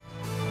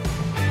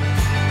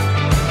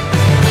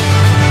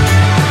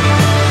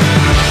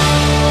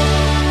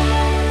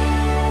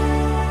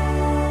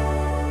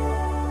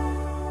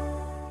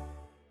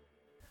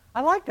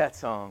I like that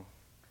song.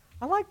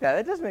 I like that.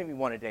 It does make me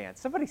want to dance.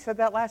 Somebody said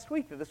that last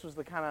week, that this was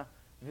the kind of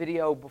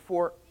video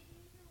before.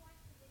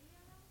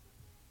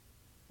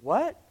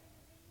 What?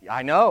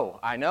 I know.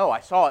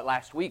 I saw it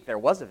last week. There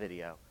was a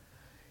video.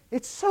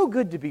 It's so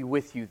good to be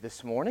with you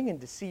this morning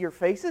and to see your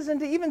faces and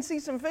to even see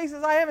some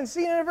faces I haven't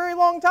seen in a very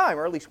long time,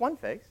 or at least one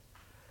face.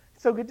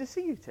 It's so good to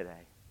see you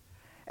today.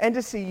 And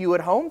to see you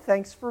at home,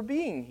 thanks for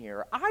being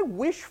here. I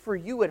wish for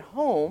you at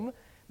home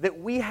that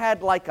we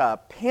had like a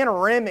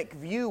panoramic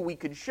view we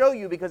could show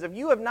you, because if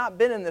you have not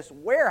been in this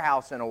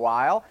warehouse in a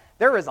while,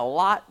 there is a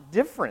lot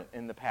different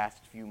in the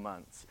past few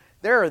months.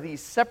 There are these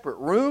separate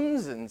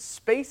rooms and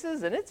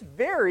spaces, and it's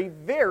very,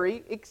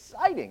 very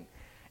exciting.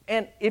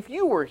 And if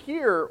you were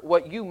here,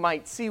 what you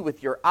might see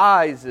with your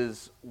eyes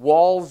is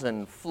walls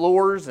and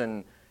floors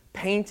and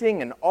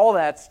painting and all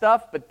that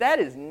stuff, but that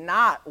is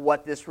not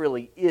what this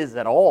really is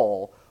at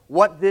all.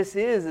 What this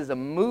is a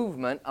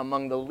movement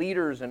among the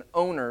leaders and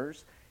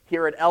owners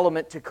here at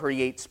Element to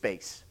create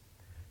space,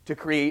 to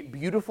create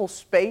beautiful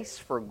space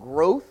for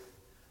growth,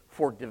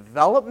 for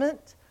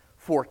development,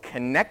 for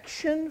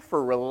connection,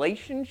 for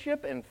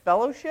relationship and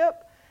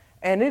fellowship.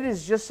 And it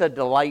is just a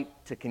delight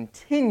to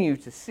continue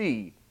to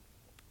see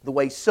the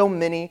way so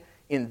many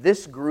in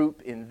this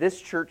group, in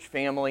this church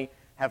family,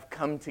 have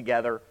come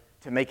together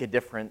to make a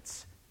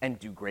difference and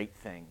do great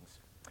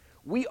things.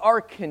 We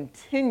are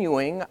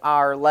continuing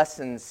our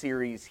lesson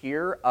series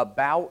here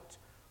about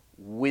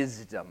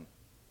wisdom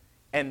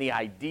and the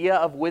idea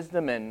of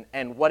wisdom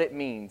and what it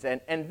means.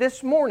 And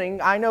this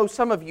morning, I know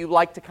some of you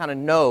like to kind of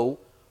know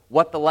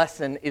what the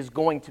lesson is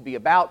going to be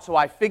about, so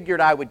I figured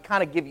I would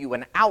kind of give you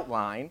an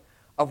outline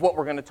of what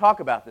we're going to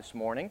talk about this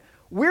morning.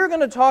 We're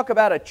going to talk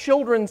about a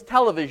children's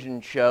television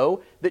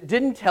show that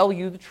didn't tell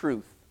you the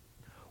truth.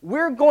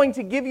 We're going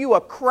to give you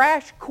a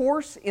crash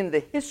course in the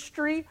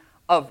history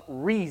of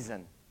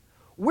reason.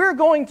 We're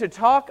going to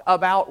talk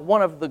about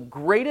one of the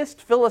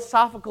greatest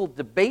philosophical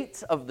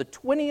debates of the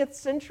 20th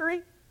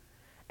century,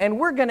 and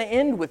we're going to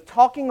end with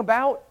talking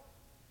about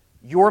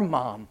your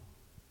mom.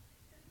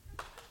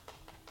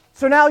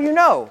 So now you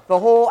know the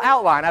whole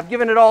outline. I've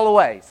given it all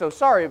away, so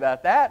sorry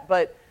about that,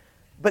 but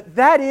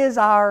that is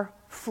our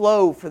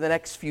flow for the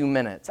next few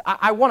minutes.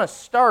 I want to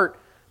start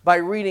by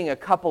reading a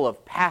couple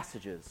of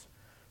passages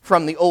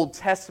from the Old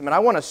Testament. I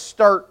want to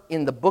start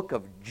in the book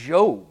of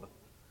Job.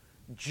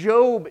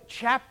 Job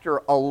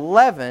chapter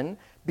 11,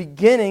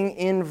 beginning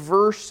in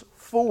verse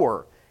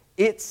 4.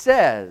 It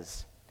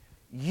says,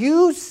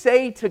 "You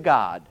say to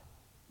God,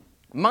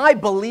 'My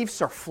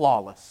beliefs are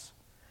flawless,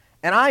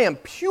 and I am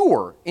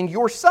pure in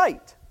your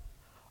sight.'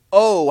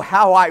 Oh,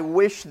 how I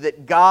wish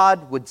that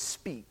God would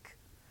speak,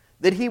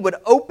 that he would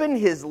open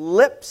his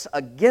lips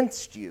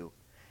against you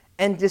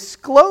and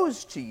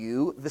disclose to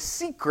you the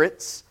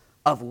secrets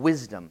of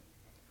wisdom.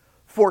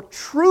 For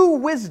true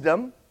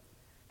wisdom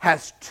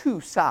has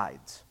two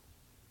sides.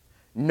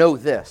 Know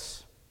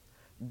this,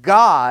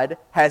 God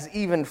has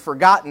even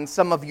forgotten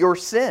some of your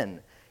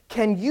sin.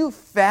 Can you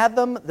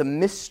fathom the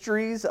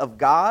mysteries of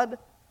God?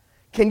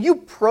 Can you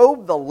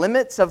probe the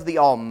limits of the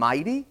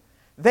Almighty?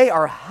 They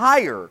are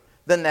higher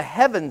than the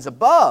heavens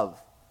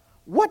above.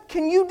 What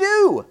can you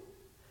do?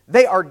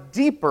 They are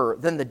deeper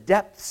than the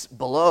depths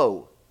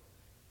below.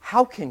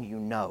 How can you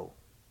know?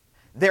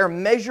 Their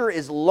measure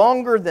is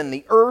longer than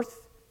the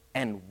earth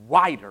and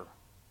wider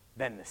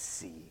than the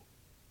sea."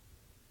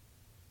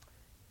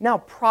 Now,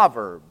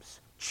 Proverbs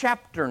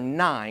chapter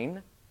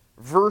 9,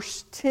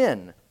 verse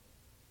 10.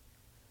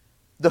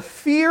 "The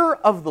fear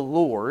of the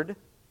Lord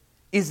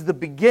is the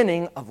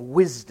beginning of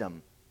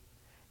wisdom,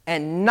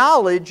 and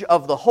knowledge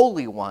of the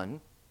Holy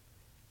One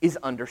is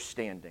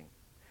understanding."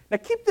 Now,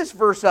 keep this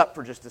verse up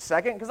for just a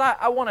second, because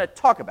I want to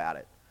talk about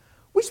it.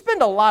 We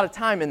spend a lot of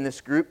time in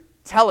this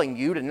group telling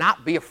you to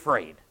not be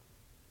afraid.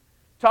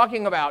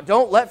 Talking about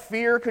don't let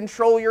fear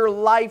control your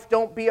life,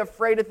 don't be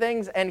afraid of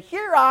things. And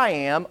here I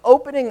am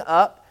opening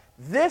up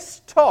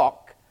this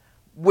talk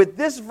with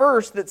this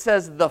verse that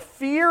says, "The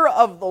fear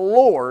of the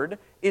Lord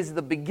is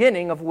the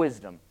beginning of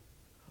wisdom."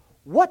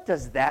 What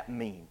does that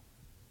mean?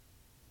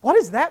 What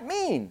does that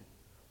mean?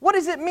 What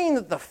does it mean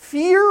that the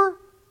fear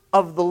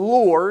of the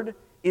Lord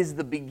is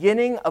the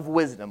beginning of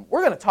wisdom?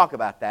 We're going to talk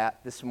about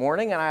that this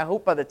morning, and I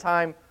hope by the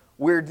time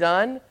we're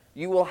done,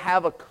 you will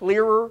have a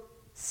clearer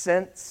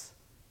sense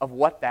of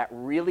what that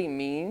really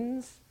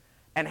means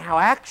and how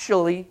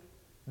actually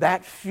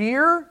that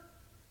fear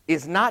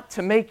is not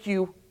to make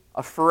you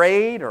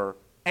afraid or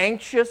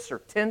anxious or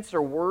tense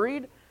or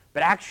worried,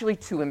 but actually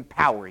to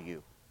empower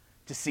you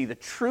to see the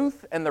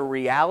truth and the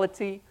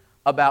reality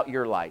about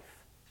your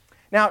life.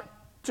 Now,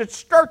 to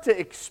start to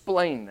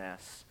explain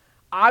this,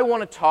 I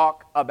want to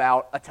talk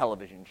about a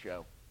television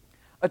show.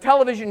 A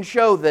television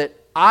show that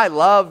I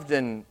loved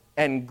and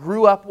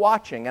grew up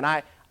watching. And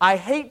I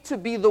hate to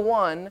be the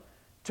one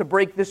to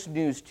break this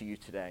news to you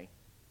today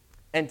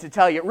and to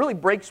tell you, it really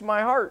breaks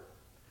my heart.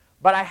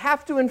 But I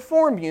have to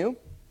inform you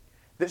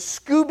that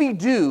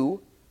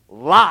Scooby-Doo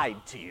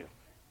lied to you.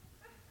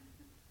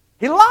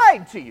 He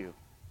lied to you.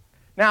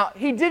 Now,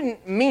 he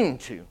didn't mean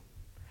to.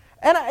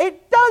 And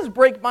it does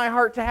break my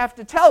heart to have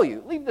to tell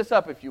you. Leave this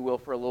up, if you will,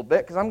 for a little bit,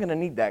 because I'm going to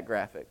need that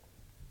graphic.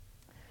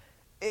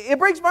 It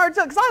breaks my heart to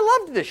tell you, because I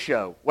loved this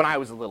show when I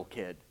was a little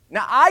kid.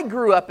 Now, I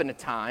grew up in a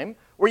time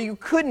where you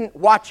couldn't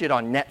watch it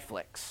on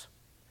Netflix.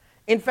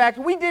 In fact,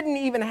 we didn't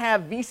even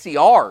have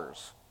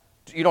VCRs.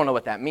 You don't know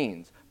what that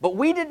means. But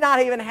we did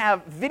not even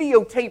have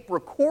videotape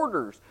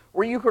recorders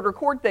where you could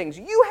record things.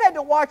 You had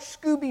to watch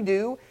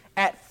Scooby-Doo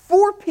at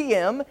 4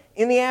 p.m.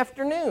 in the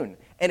afternoon.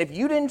 And if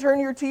you didn't turn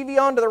your TV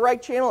on to the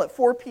right channel at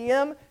 4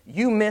 p.m.,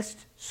 you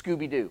missed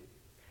Scooby-Doo.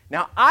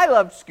 Now, I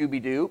loved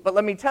Scooby-Doo, but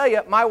let me tell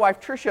you, my wife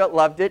Tricia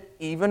loved it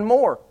even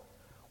more.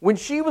 When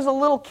she was a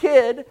little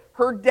kid,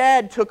 her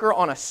dad took her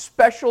on a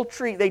special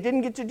treat. They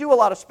didn't get to do a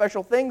lot of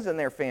special things in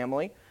their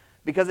family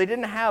because they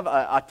didn't have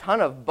a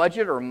ton of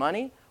budget or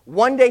money.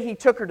 One day he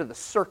took her to the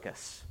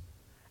circus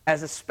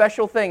as a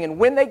special thing. And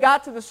when they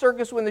got to the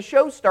circus, when the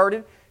show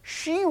started,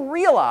 she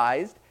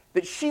realized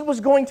that she was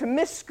going to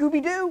miss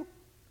Scooby-Doo.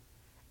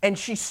 And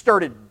she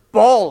started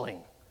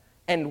bawling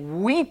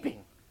and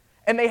weeping.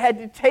 And they had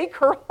to take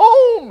her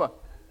home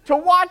to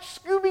watch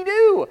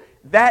Scooby-Doo.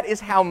 That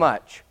is how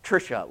much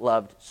Tricia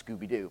loved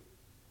Scooby-Doo.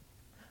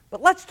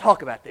 But let's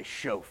talk about this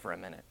show for a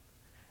minute.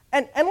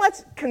 And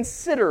let's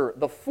consider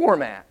the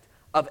format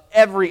of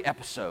every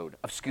episode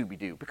of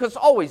Scooby-Doo, because it's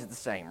always the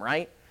same,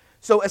 right?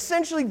 So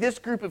essentially this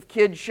group of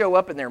kids show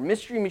up in their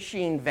Mystery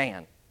Machine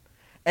van.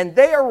 And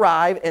they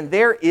arrive, and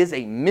there is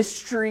a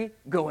mystery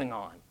going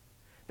on.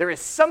 There is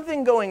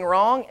something going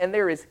wrong, and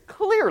there is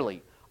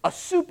clearly a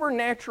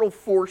supernatural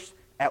force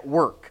at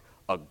work.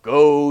 A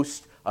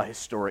ghost, a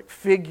historic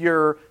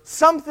figure,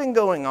 something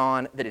going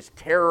on that is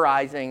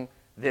terrorizing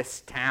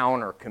this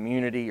town or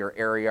community or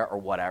area or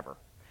whatever.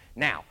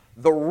 Now,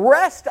 the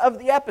rest of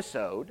the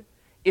episode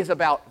is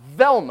about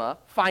Velma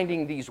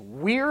finding these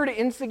weird,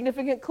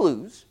 insignificant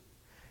clues,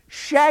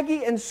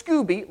 Shaggy and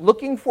Scooby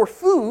looking for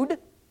food,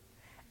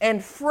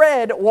 and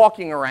Fred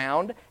walking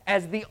around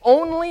as the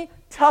only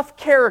tough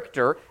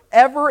character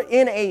ever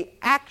in an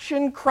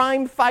action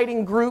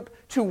crime-fighting group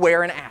to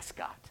wear an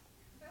ascot.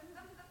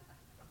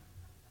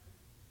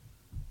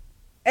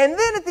 And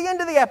then at the end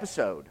of the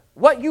episode,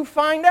 what you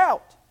find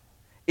out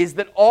is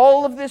that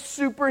all of this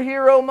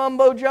superhero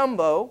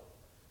mumbo-jumbo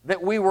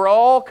that we were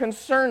all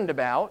concerned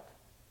about,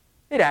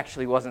 it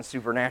actually wasn't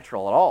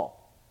supernatural at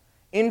all.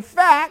 In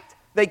fact,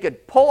 they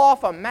could pull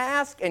off a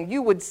mask and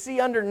you would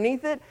see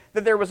underneath it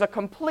that there was a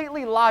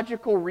completely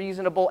logical,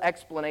 reasonable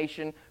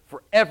explanation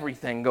for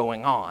everything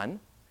going on.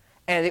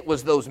 And it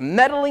was those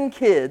meddling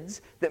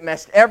kids that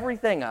messed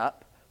everything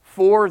up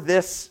for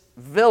this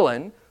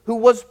villain who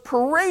was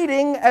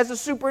parading as a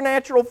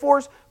supernatural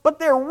force, but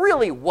there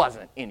really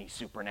wasn't any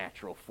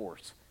supernatural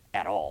force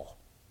at all.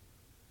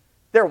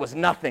 There was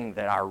nothing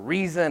that our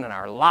reason and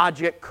our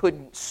logic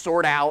couldn't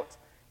sort out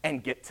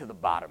and get to the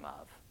bottom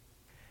of.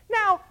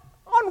 Now,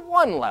 on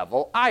one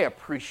level, I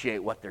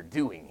appreciate what they're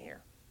doing here.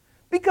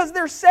 Because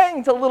they're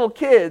saying to little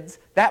kids,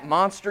 that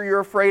monster you're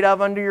afraid of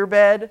under your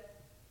bed,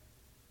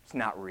 it's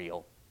not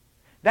real.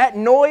 That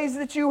noise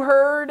that you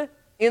heard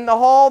in the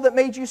hall that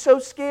made you so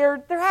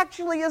scared, there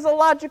actually is a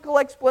logical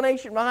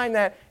explanation behind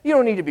that. You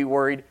don't need to be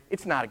worried.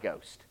 It's not a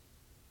ghost.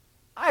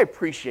 I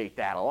appreciate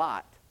that a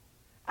lot.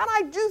 And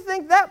I do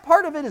think that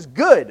part of it is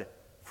good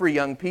for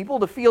young people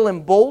to feel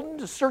emboldened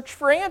to search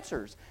for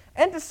answers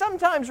and to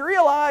sometimes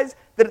realize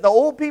that the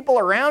old people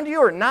around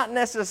you are not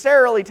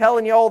necessarily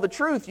telling you all the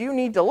truth. You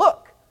need to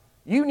look.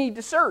 You need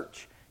to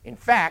search. In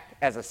fact,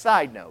 as a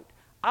side note,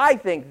 I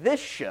think this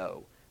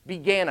show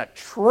began a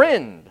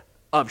trend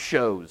of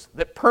shows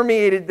that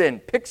permeated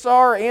then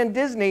Pixar and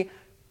Disney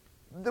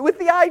with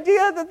the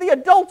idea that the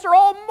adults are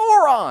all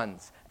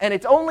morons and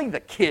it's only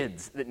the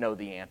kids that know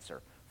the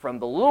answer. From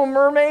The Little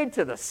Mermaid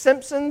to The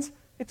Simpsons,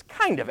 it's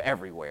kind of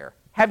everywhere.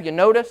 Have you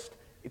noticed?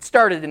 It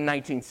started in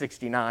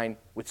 1969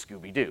 with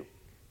Scooby-Doo.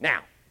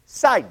 Now,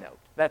 side note.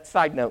 That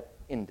side note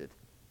ended.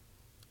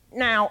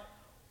 Now,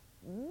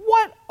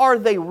 what are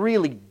they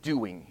really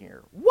doing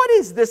here? What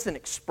is this an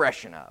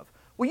expression of?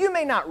 Well, you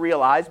may not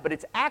realize, but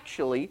it's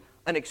actually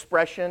an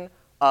expression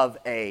of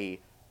a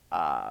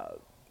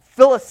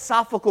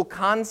philosophical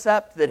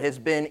concept that has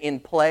been in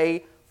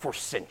play for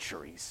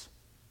centuries.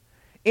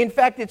 In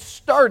fact, it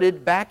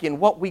started back in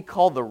what we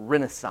call the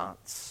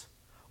Renaissance,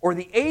 or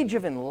the Age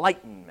of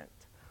Enlightenment,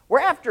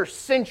 where after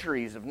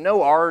centuries of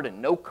no art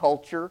and no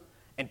culture,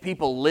 and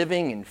people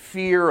living in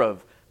fear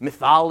of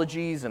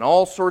mythologies and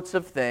all sorts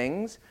of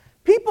things,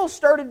 people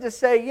started to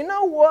say, you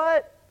know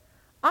what?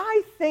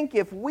 I think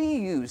if we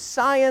use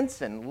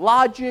science and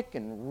logic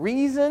and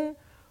reason,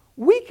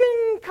 we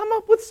can come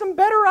up with some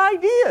better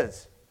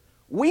ideas.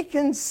 We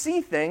can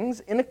see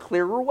things in a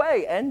clearer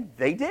way, and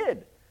they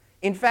did.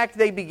 In fact,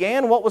 they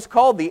began what was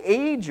called the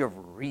Age of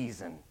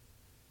Reason.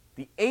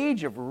 The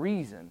Age of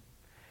Reason.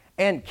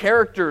 And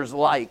characters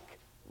like,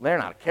 they're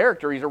not a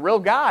character, he's a real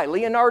guy,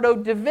 Leonardo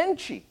da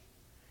Vinci.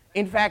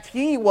 In fact,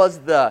 he was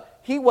the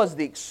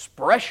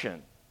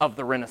expression of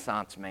the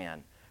Renaissance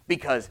man,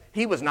 because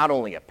he was not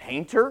only a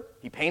painter,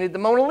 he painted the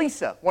Mona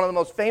Lisa, one of the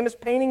most famous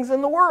paintings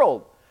in the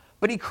world,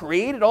 but he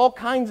created all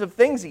kinds of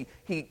things.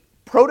 He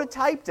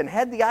prototyped and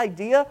had the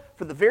idea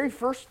for the very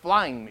first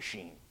flying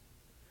machine.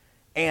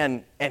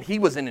 And he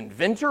was an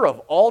inventor of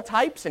all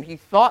types, and he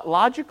thought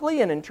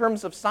logically, and in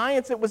terms of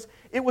science, it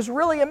was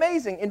really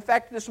amazing. In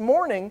fact, this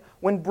morning,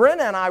 when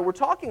Brenna and I were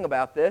talking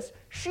about this,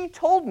 she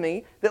told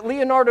me that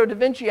Leonardo da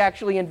Vinci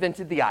actually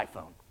invented the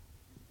iPhone.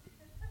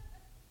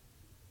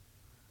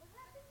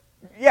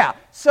 Yeah,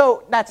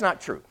 so that's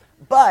not true.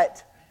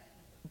 But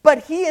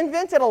he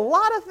invented a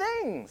lot of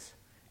things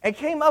and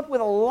came up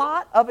with a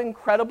lot of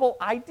incredible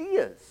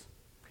ideas.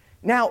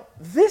 Now,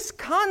 this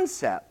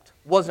concept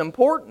was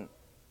important.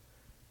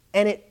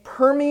 And it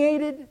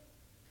permeated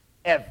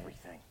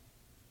everything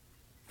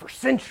for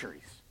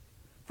centuries.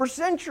 For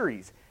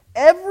centuries.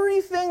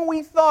 Everything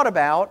we thought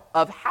about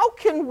of how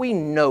can we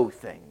know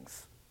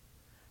things?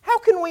 How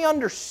can we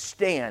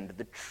understand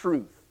the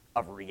truth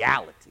of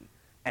reality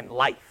and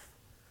life?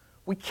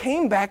 We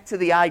came back to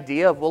the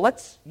idea of, well,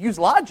 let's use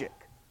logic.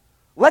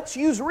 Let's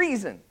use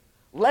reason.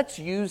 Let's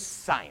use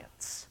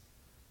science.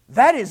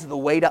 That is the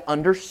way to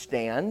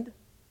understand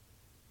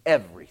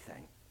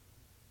everything.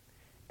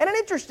 And an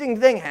interesting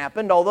thing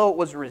happened, although it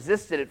was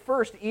resisted at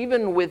first,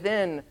 even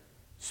within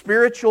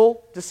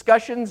spiritual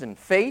discussions and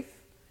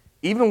faith,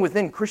 even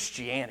within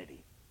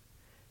Christianity.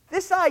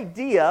 This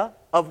idea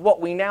of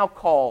what we now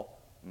call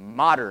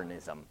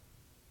modernism,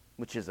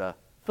 which is a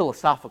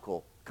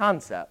philosophical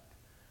concept,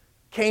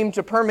 came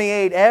to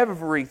permeate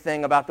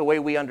everything about the way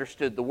we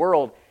understood the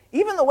world,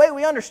 even the way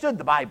we understood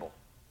the Bible.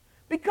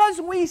 Because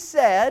we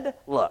said,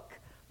 look,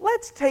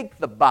 let's take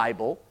the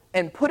Bible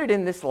and put it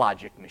in this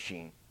logic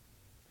machine.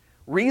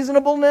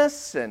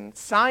 Reasonableness and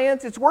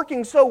science, it's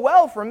working so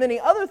well for many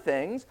other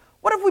things.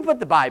 What if we put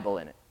the Bible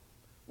in it?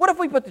 What if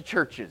we put the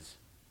churches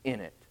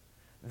in it?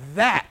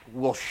 That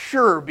will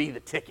sure be the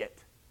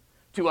ticket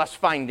to us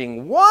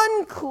finding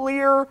one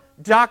clear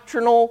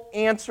doctrinal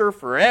answer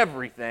for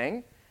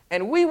everything,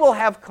 and we will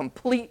have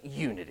complete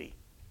unity.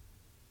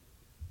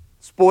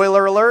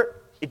 Spoiler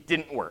alert, it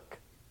didn't work.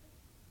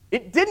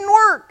 It didn't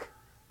work.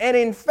 And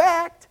in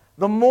fact,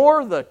 the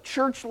more the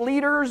church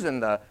leaders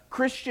and the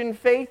Christian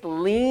faith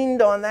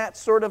leaned on that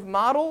sort of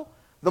model,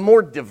 the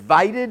more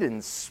divided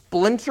and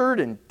splintered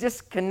and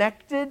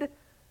disconnected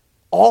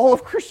all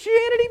of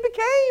Christianity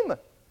became,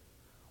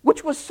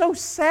 which was so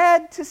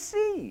sad to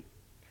see.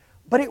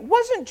 But it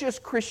wasn't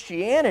just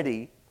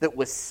Christianity that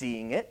was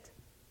seeing it.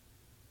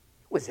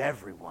 It was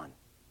everyone.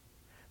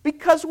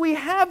 Because we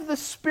have the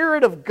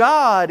Spirit of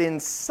God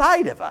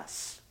inside of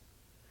us.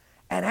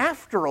 And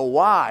after a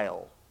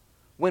while,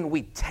 when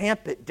we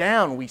tamp it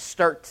down, we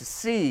start to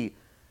see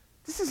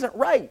this isn't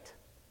right.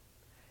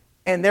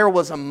 And there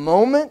was a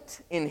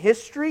moment in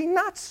history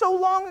not so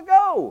long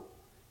ago,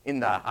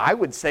 I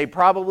would say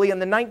probably in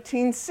the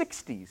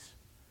 1960s,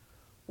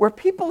 where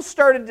people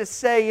started to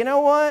say, you know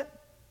what?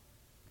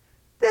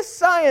 This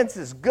science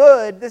is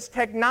good, this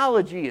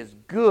technology is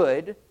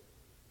good,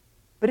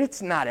 but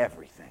it's not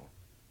everything.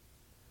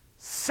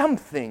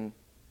 Something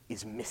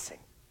is missing.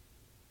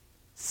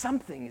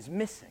 Something is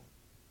missing.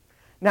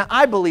 Now,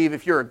 I believe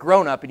if you're a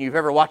grown-up and you've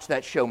ever watched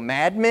that show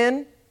Mad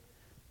Men,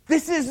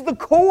 this is the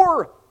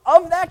core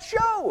of that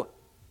show.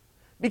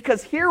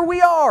 Because here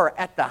we are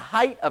at the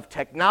height of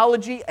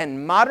technology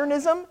and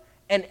modernism,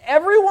 and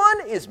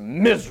everyone is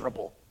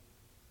miserable.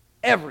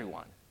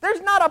 Everyone.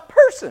 There's not a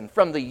person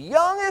from the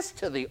youngest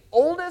to the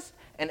oldest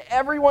and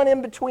everyone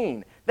in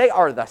between. They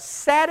are the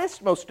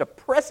saddest, most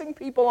depressing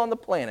people on the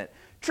planet.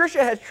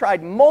 Tricia has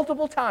tried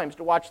multiple times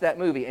to watch that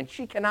movie, and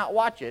she cannot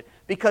watch it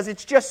because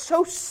it's just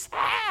so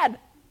sad.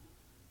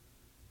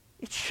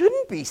 It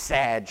shouldn't be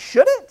sad,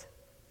 should it?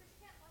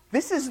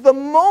 This is the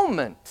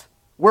moment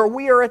where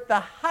we are at the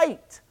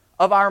height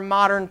of our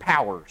modern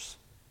powers.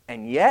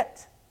 And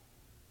yet,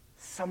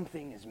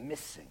 something is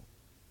missing.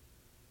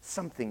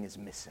 Something is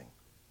missing.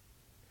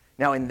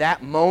 Now, in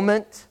that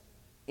moment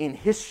in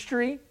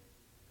history,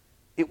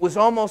 it was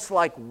almost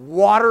like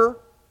water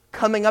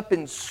coming up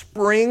in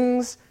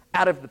springs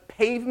out of the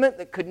pavement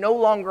that could no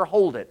longer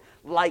hold it.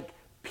 Like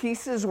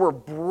pieces were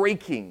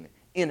breaking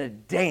in a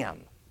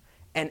dam.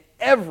 And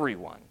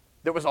everyone,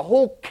 there was a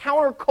whole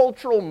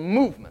countercultural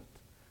movement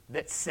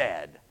that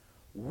said,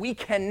 we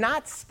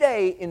cannot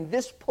stay in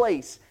this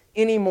place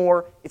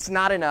anymore. It's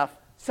not enough.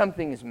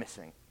 Something is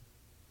missing.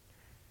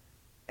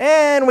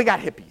 And we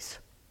got hippies.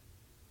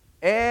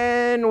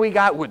 And we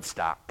got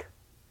Woodstock.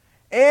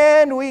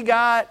 And we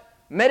got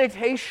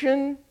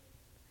meditation.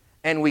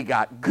 And we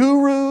got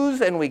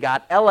gurus. And we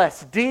got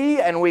LSD.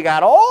 And we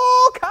got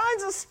all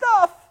kinds of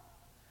stuff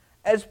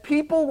as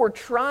people were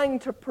trying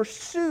to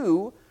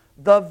pursue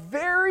the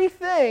very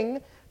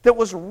thing that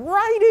was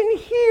right in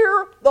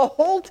here the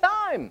whole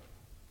time.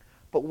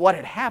 But what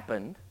had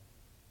happened,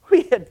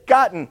 we had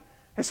gotten,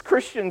 as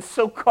Christians,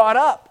 so caught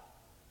up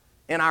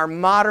in our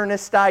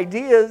modernist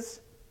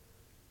ideas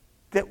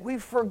that we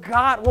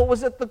forgot what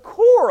was at the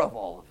core of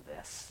all of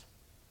this.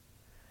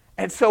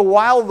 And so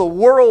while the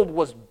world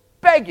was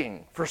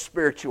begging for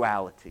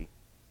spirituality,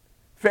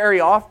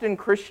 very often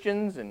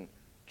Christians and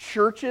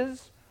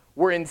churches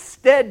were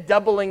instead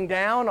doubling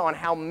down on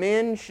how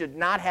men should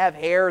not have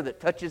hair that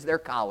touches their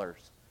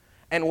collars,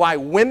 and why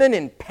women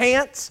in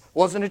pants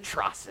was an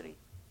atrocity.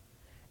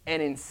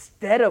 And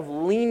instead of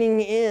leaning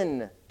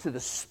in to the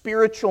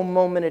spiritual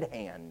moment at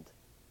hand,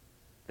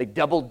 they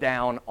doubled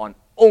down on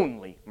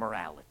only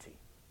morality.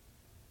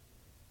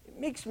 It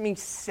makes me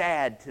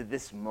sad to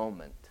this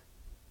moment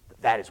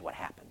that that is what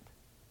happened.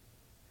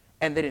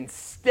 And that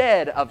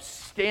instead of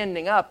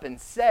standing up and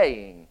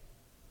saying,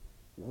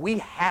 we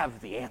have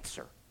the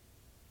answer,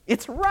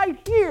 it's right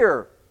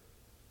here,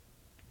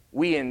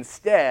 we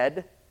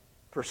instead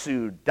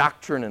pursued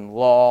doctrine and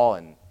law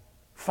and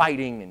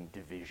fighting and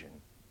division.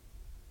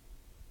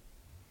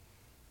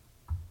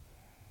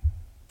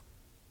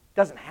 It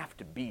doesn't have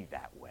to be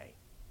that way.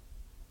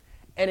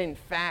 And in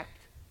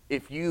fact,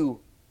 if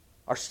you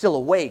are still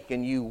awake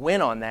and you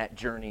went on that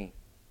journey,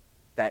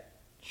 that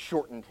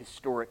shortened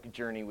historic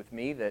journey with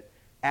me, that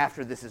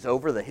after this is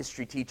over, the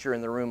history teacher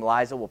in the room,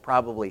 Liza, will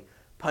probably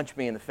punch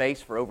me in the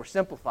face for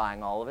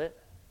oversimplifying all of it.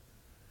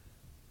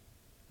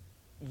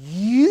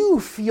 You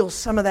feel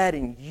some of that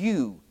in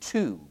you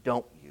too,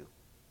 don't you?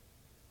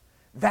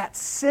 That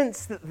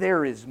sense that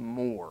there is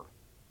more.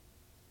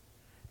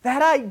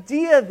 That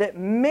idea that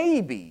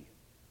maybe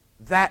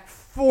that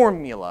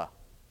formula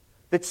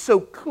that's so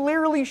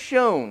clearly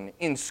shown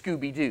in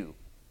Scooby-Doo,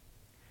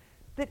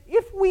 that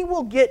if we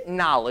will get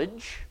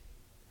knowledge,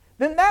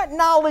 then that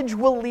knowledge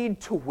will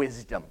lead to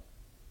wisdom.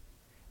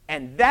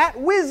 And that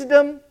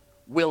wisdom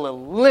will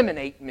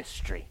eliminate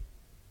mystery.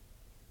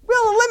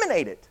 We'll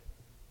eliminate it.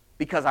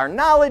 Because our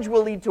knowledge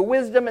will lead to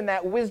wisdom, and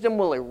that wisdom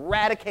will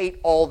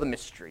eradicate all the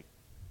mystery.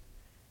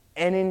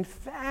 And in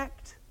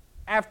fact,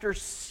 after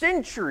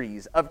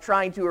centuries of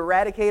trying to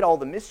eradicate all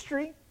the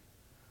mystery,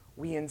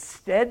 we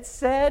instead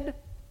said,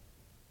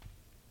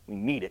 we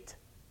need it.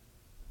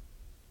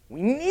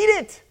 We need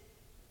it.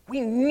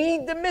 We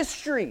need the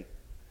mystery.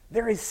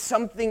 There is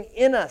something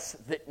in us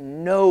that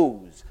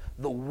knows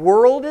the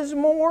world is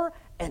more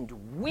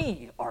and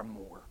we are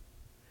more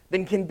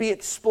than can be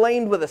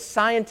explained with a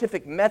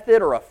scientific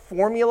method or a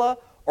formula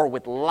or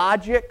with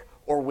logic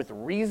or with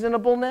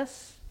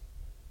reasonableness.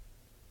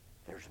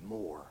 There's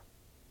more.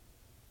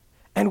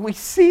 And we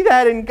see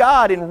that in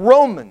God in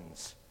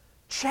Romans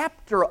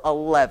chapter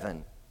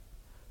 11.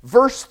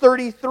 Verse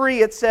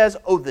 33, it says,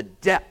 "Oh, the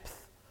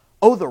depth,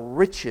 oh, the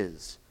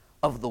riches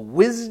of the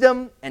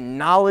wisdom and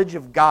knowledge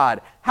of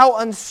God. How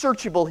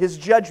unsearchable His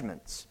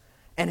judgments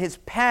and His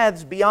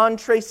paths beyond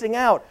tracing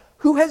out.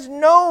 Who has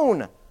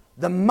known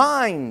the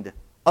mind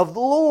of the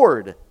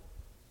Lord?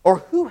 Or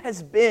who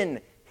has been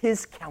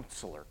His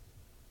counselor?"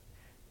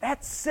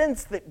 That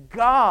sense that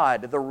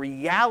God, the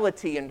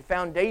reality and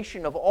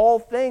foundation of all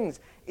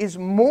things, is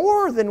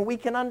more than we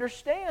can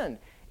understand.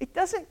 It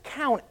doesn't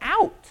count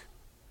out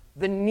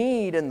the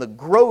need and the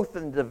growth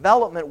and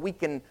development we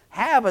can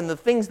have and the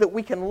things that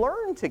we can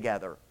learn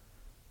together.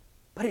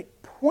 But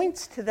it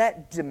points to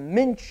that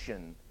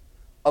dimension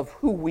of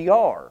who we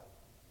are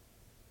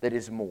that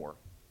is more.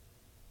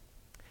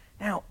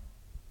 Now,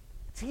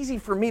 it's easy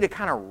for me to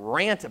kind of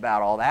rant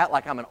about all that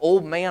like I'm an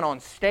old man on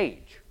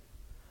stage.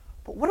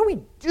 But what do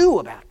we do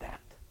about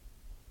that?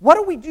 What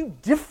do we do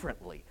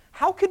differently?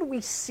 How can we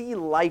see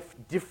life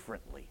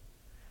differently?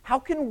 How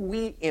can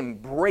we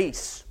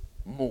embrace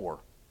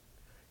more?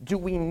 Do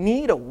we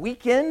need a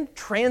weekend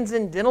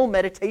transcendental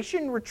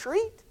meditation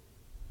retreat?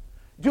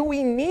 Do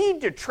we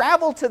need to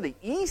travel to the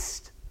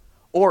east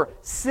or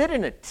sit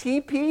in a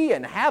teepee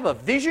and have a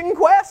vision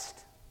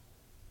quest?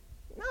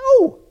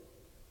 No.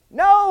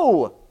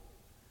 No.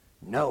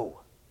 No.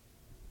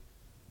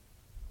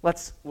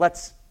 Let's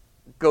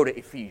go to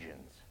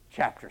Ephesians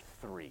chapter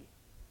 3.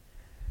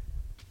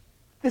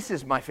 This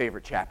is my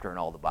favorite chapter in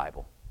all the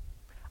Bible.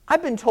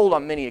 I've been told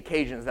on many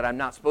occasions that I'm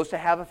not supposed to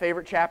have a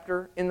favorite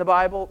chapter in the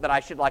Bible, that I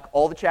should like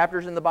all the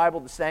chapters in the Bible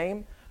the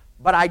same,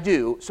 but I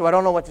do, so I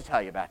don't know what to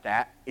tell you about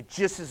that. It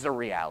just is a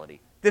reality.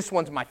 This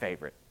one's my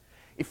favorite.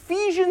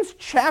 Ephesians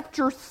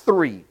chapter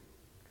 3.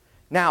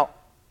 Now,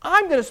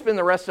 I'm going to spend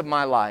the rest of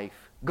my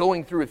life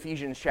going through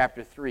Ephesians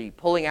chapter 3,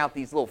 pulling out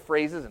these little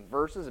phrases and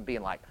verses and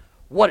being like,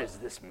 what does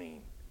this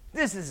mean?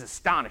 This is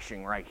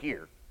astonishing right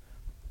here.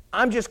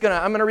 I'm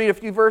going to read a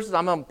few verses.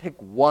 I'm going to pick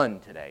one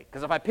today.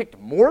 Because if I picked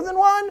more than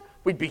one,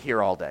 we'd be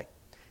here all day.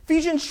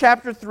 Ephesians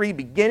chapter 3,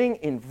 beginning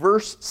in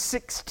verse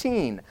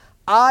 16.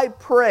 "I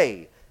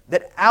pray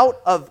that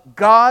out of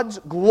God's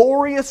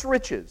glorious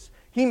riches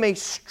He may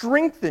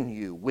strengthen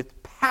you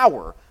with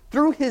power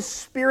through His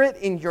Spirit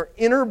in your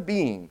inner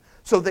being,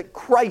 so that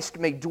Christ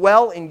may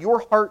dwell in your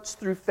hearts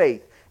through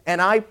faith.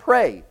 And I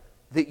pray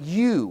that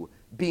you,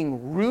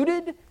 being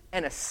rooted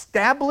and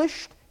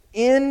established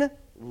in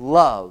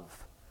love,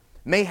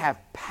 may have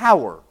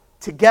power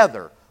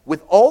together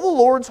with all the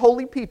Lord's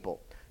holy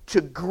people to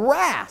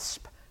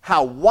grasp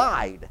how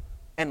wide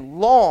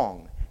and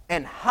long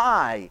and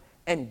high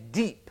and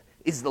deep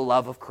is the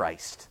love of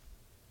Christ,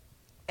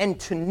 and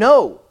to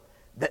know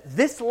that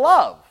this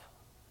love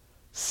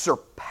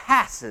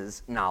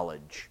surpasses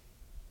knowledge,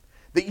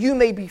 that you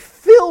may be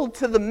filled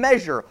to the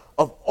measure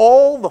of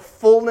all the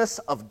fullness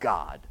of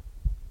God."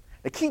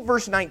 Now keep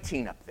verse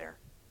 19 up there.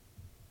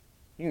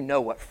 You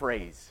know what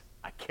phrase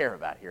I care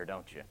about here,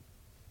 don't you?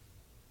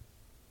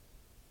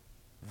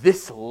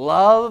 This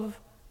love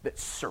that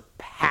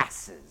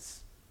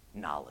surpasses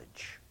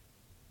knowledge.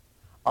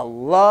 A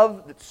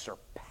love that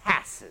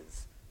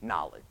surpasses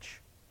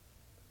knowledge.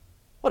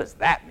 What does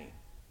that mean?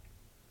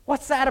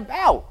 What's that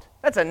about?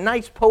 That's a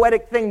nice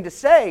poetic thing to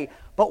say,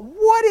 but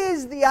what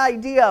is the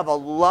idea of a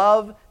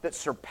love that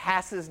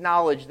surpasses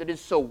knowledge, that is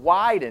so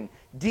wide and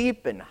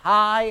deep and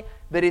high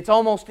that it's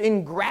almost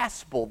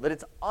ingraspable, that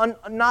it's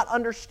not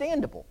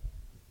understandable?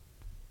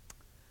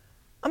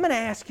 I'm going to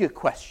ask you a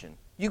question.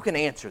 You can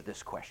answer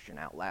this question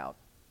out loud.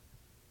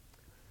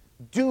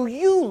 Do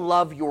you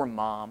love your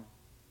mom?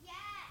 Yes.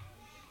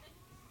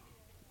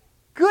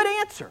 Good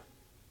answer.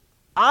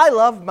 I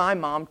love my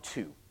mom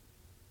too.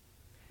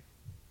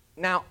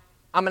 Now,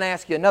 I'm going to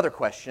ask you another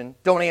question.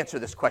 Don't answer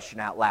this question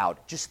out loud.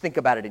 Just think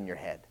about it in your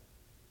head.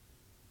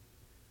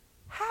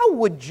 How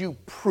would you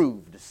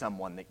prove to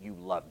someone that you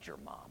loved your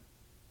mom?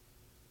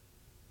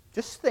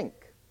 Just think.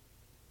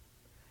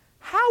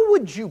 How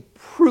would you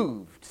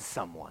prove to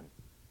someone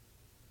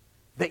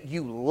that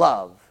you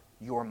love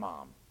your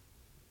mom?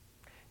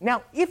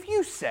 Now, if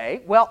you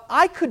say, well,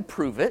 I could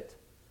prove it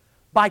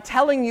by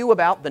telling you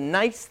about the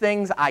nice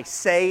things I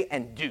say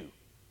and do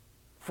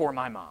for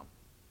my mom.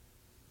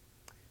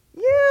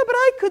 Yeah, but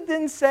I could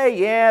then say,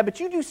 yeah, but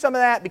you do some of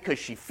that because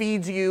she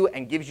feeds you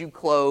and gives you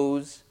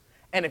clothes.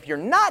 And if you're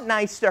not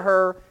nice to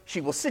her,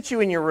 she will sit you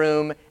in your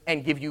room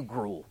and give you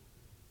gruel.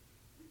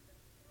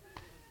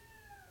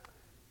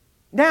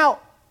 Now,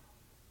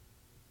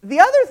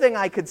 the other thing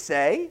I could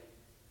say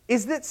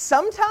is that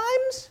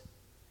sometimes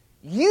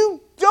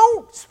you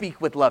don't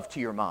speak with love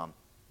to your mom.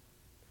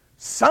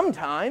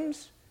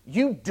 Sometimes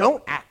you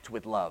don't act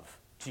with love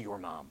to your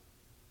mom.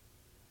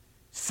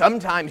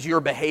 Sometimes your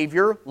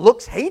behavior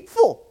looks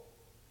hateful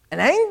and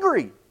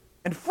angry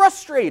and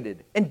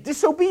frustrated and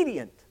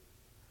disobedient.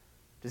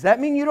 Does that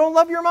mean you don't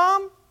love your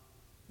mom?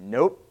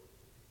 Nope.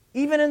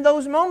 Even in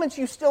those moments,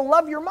 you still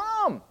love your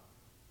mom.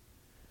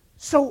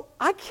 So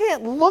I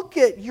can't look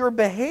at your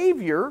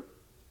behavior,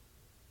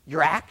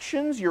 your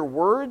actions, your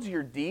words,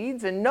 your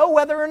deeds, and know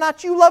whether or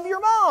not you love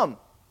your mom.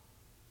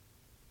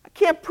 I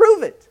can't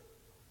prove it.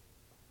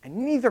 And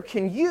neither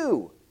can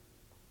you.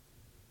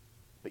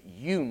 But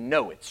you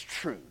know it's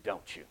true,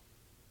 don't you?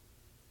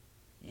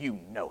 You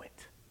know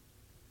it.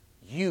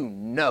 You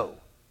know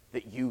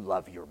that you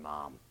love your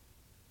mom.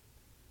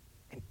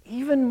 And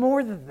even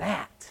more than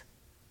that,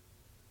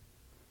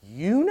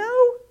 you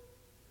know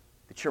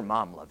that your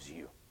mom loves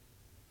you.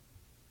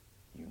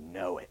 You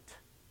know it.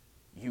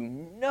 You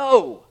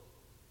know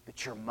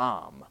that your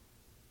mom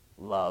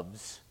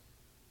loves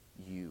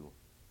you.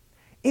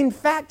 In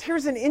fact,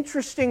 here's an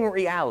interesting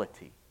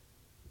reality.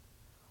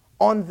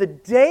 On the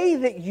day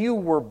that you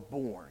were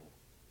born,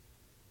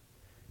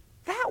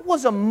 that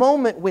was a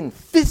moment when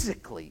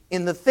physically,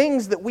 in the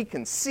things that we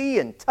can see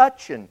and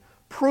touch and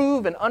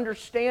prove and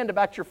understand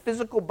about your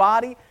physical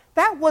body,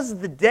 that was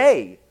the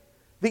day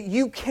that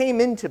you came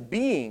into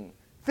being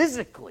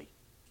physically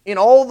in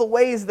all the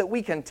ways that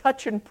we can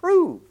touch and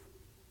prove.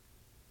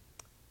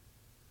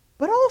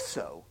 But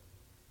also,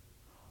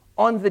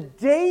 on the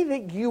day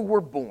that you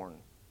were born,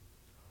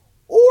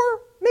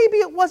 or maybe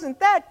it wasn't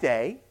that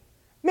day,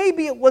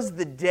 maybe it was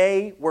the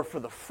day where for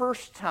the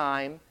first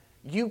time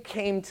you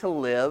came to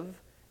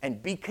live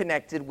and be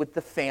connected with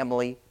the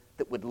family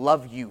that would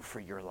love you for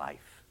your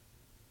life.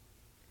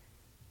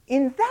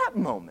 In that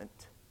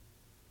moment,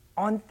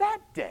 on that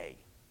day,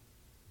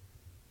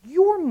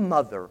 your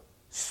mother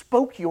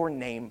spoke your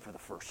name for the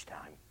first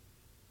time.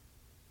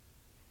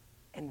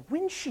 And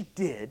when she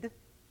did,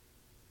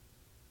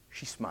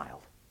 she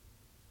smiled.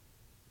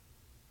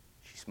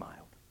 She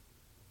smiled.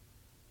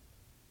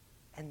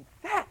 And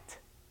that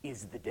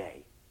is the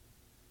day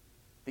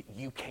that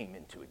you came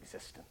into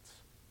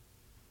existence.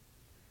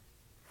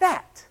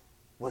 That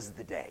was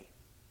the day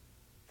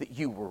that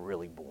you were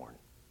really born.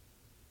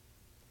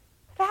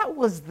 That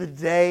was the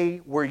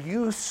day where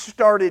you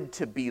started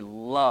to be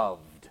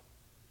loved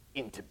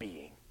into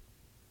being.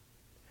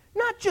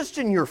 Not just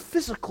in your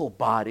physical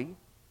body,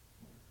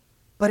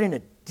 but in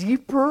a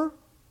deeper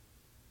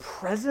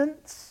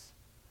presence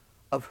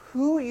of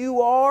who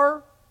you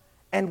are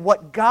and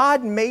what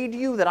God made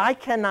you that I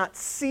cannot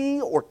see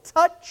or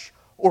touch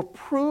or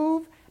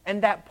prove,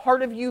 and that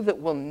part of you that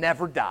will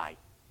never die,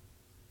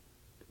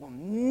 that will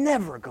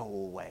never go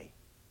away,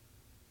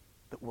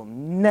 that will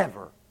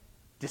never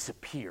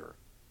disappear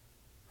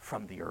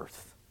from the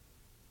earth.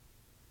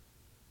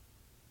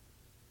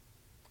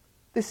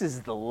 This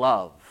is the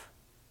love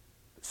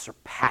that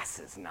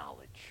surpasses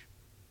knowledge.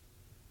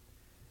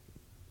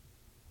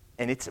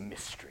 And it's a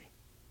mystery.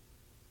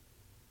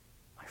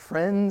 My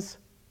friends,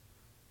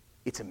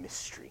 it's a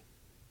mystery.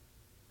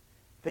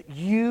 That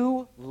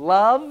you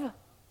love,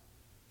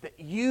 that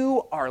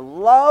you are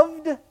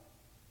loved,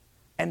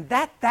 and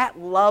that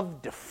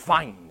love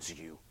defines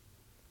you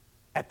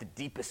at the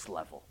deepest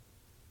level.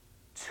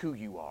 It's who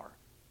you are.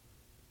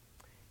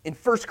 In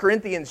 1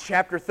 Corinthians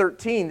chapter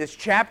 13, this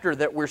chapter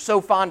that we're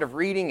so fond of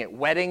reading at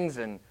weddings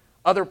and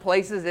other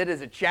places, it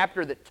is a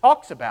chapter that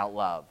talks about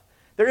love.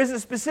 There is a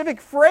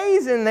specific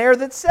phrase in there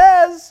that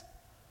says,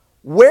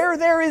 Where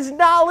there is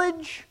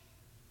knowledge,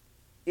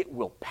 it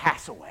will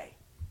pass away.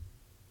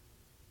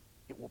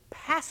 It will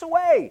pass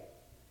away.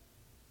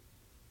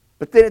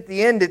 But then at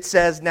the end it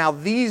says, now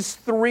these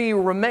three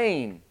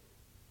remain: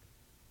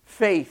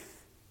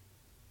 faith,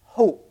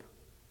 hope,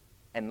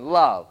 and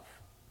love.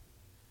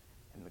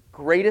 And the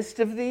greatest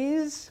of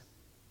these,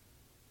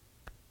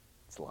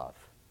 it's love.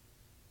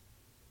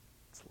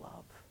 It's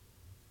love.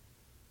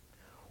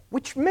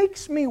 Which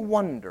makes me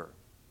wonder,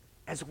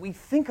 as we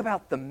think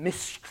about the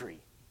mystery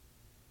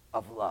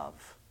of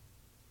love,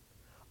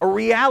 a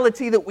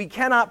reality that we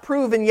cannot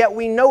prove and yet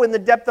we know in the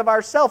depth of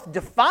ourself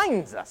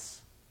defines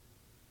us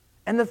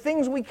and the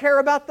things we care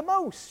about the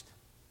most.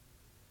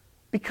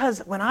 Because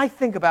when I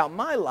think about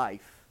my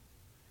life,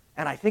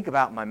 and I think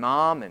about my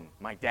mom and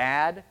my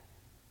dad,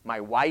 my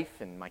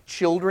wife and my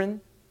children,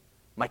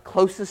 my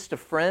closest of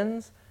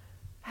friends,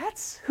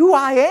 that's who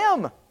I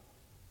am.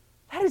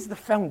 That is the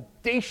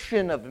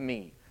foundation of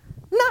me.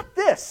 Not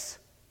this.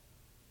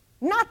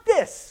 Not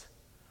this.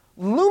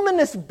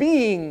 Luminous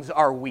beings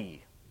are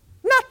we.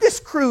 Not this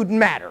crude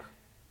matter.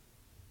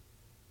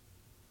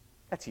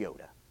 That's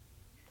Yoda.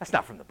 That's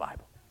not from the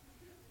Bible.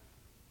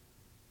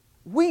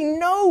 We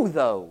know,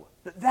 though,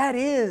 that that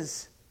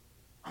is,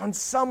 on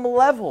some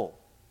level,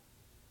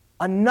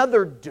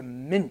 another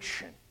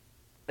dimension,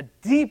 a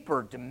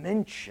deeper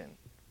dimension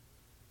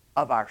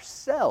of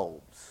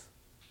ourselves.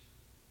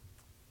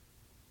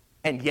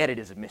 And yet it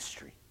is a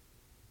mystery.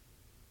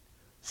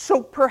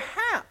 So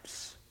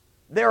perhaps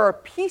there are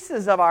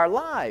pieces of our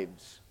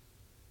lives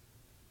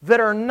that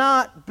are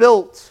not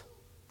built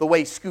the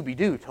way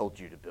Scooby-Doo told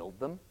you to build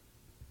them,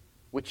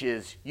 which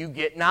is you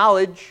get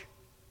knowledge,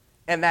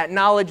 and that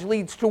knowledge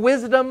leads to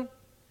wisdom,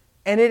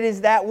 and it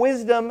is that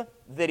wisdom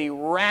that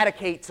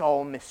eradicates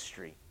all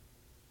mystery.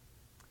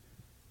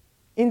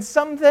 In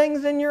some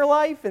things in your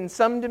life, in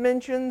some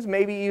dimensions,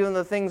 maybe even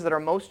the things that are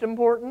most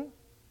important,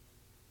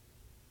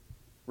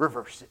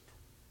 reverse it.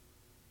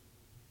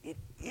 It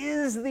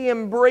is the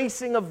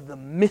embracing of the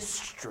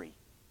mystery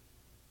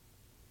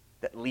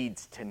that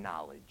leads to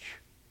knowledge.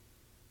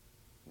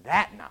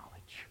 That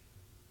knowledge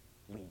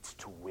leads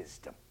to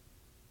wisdom.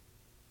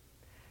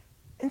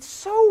 And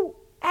so,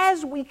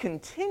 as we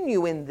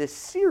continue in this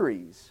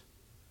series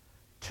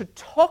to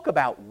talk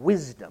about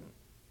wisdom,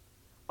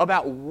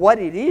 about what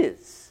it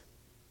is,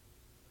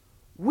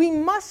 we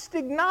must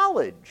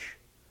acknowledge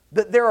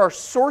that there are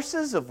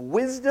sources of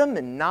wisdom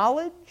and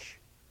knowledge,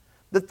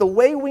 that the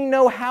way we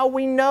know how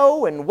we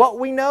know and what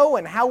we know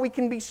and how we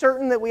can be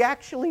certain that we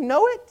actually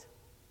know it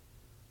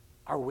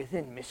are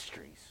within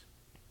mysteries.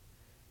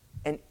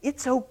 And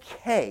it's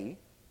okay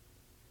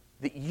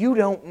that you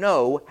don't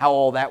know how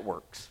all that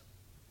works.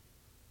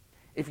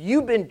 If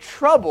you've been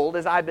troubled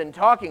as I've been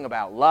talking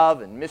about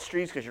love and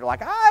mysteries because you're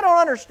like, I don't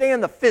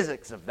understand the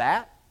physics of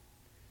that,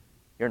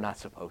 you're not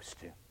supposed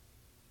to.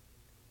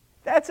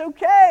 That's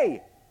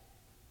okay.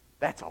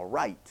 That's all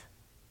right.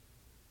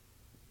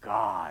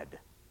 God,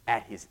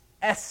 at His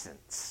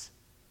essence,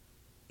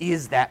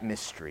 is that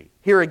mystery.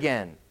 Here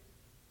again,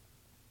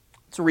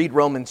 let's read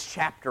Romans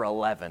chapter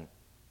 11.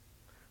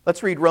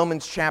 Let's read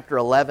Romans chapter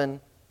 11,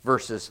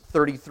 verses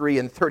 33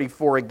 and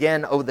 34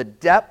 again. Oh, the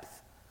depth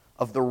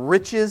of the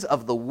riches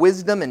of the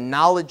wisdom and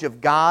knowledge of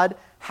God,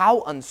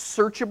 how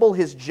unsearchable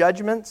His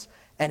judgments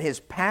and His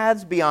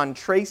paths beyond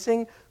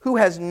tracing. Who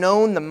has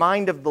known the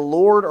mind of the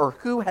Lord, or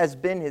who has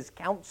been His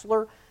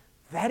counselor?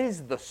 That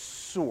is the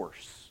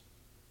source.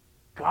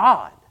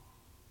 God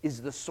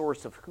is the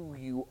source of who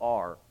you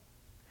are.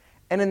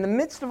 And in the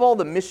midst of all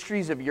the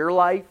mysteries of your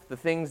life, the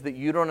things that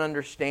you don't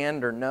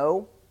understand or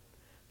know,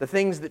 the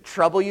things that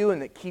trouble you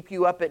and that keep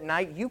you up at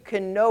night, you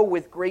can know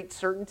with great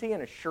certainty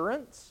and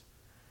assurance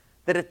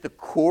that at the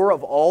core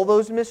of all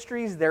those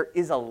mysteries, there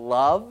is a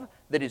love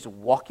that is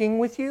walking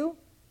with you.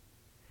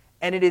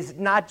 And it is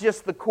not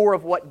just the core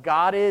of what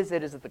God is,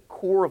 it is at the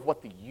core of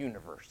what the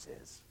universe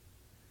is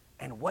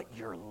and what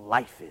your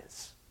life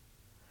is.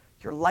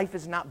 Your life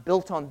is not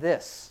built on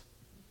this.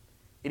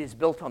 It is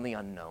built on the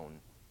unknown,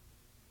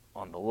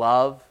 on the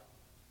love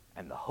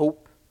and the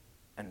hope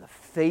and the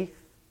faith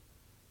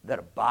that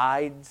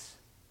abides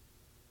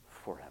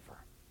forever.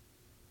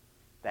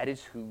 That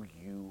is who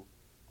you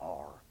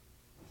are.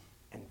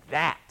 And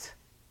that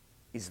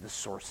is the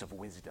source of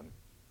wisdom.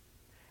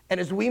 And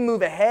as we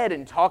move ahead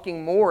and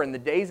talking more in the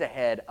days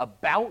ahead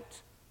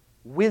about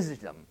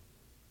wisdom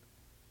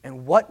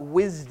and what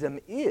wisdom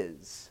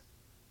is,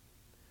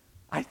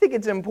 I think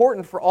it's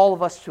important for all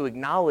of us to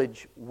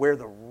acknowledge where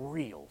the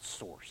real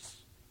source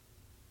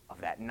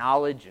of that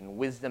knowledge and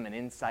wisdom and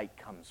insight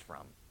comes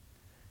from.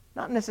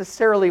 Not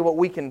necessarily what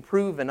we can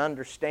prove and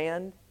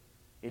understand.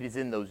 It is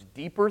in those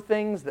deeper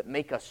things that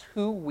make us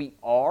who we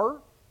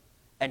are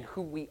and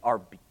who we are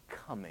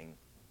becoming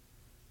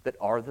that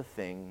are the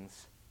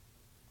things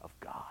of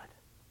God.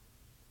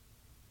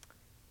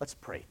 Let's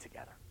pray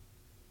together.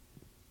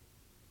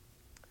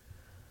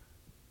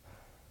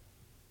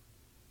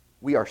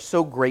 We are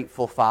so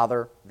grateful,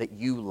 Father, that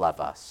you love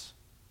us,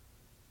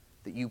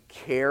 that you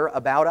care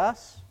about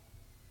us,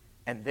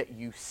 and that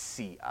you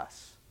see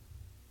us.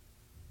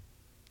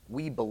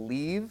 We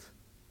believe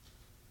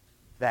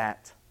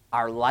that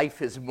our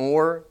life is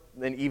more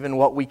than even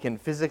what we can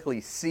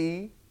physically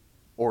see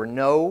or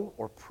know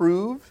or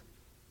prove.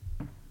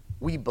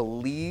 We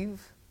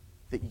believe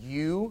that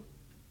you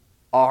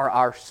are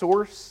our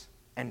source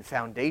and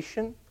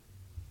foundation.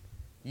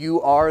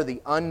 You are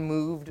the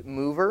unmoved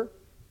mover.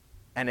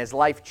 And as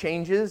life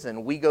changes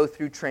and we go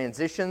through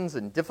transitions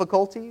and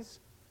difficulties,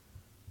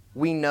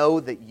 we know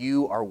that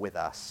you are with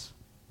us.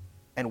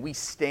 And we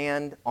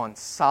stand on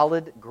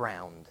solid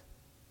ground.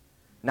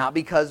 Not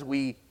because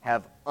we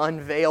have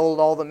unveiled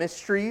all the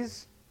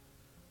mysteries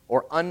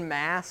or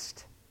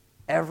unmasked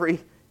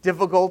every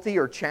difficulty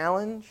or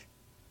challenge,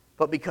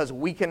 but because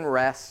we can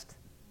rest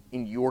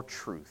in your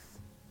truth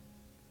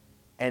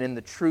and in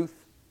the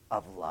truth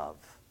of love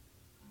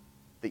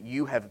that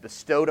you have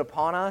bestowed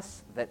upon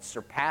us that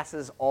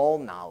surpasses all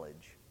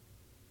knowledge.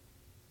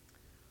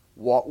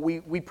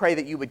 We pray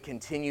that you would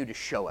continue to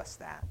show us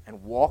that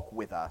and walk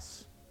with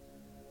us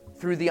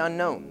through the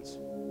unknowns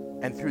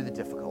and through the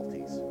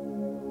difficulties.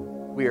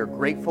 We are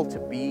grateful to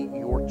be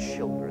your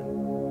children,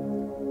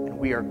 and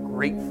we are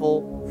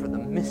grateful for the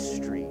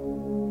mystery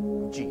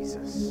of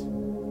Jesus,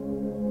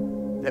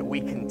 that we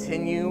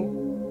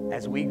continue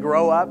as we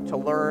grow up to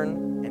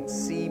learn and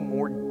see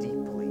more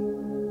deeply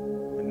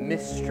the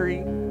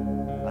mystery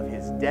of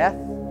his death,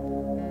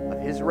 of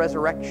his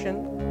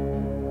resurrection,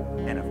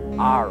 and of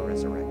our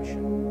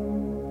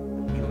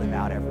resurrection that we live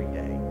out every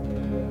day.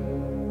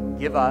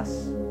 Give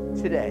us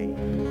today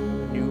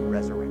new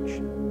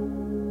resurrection.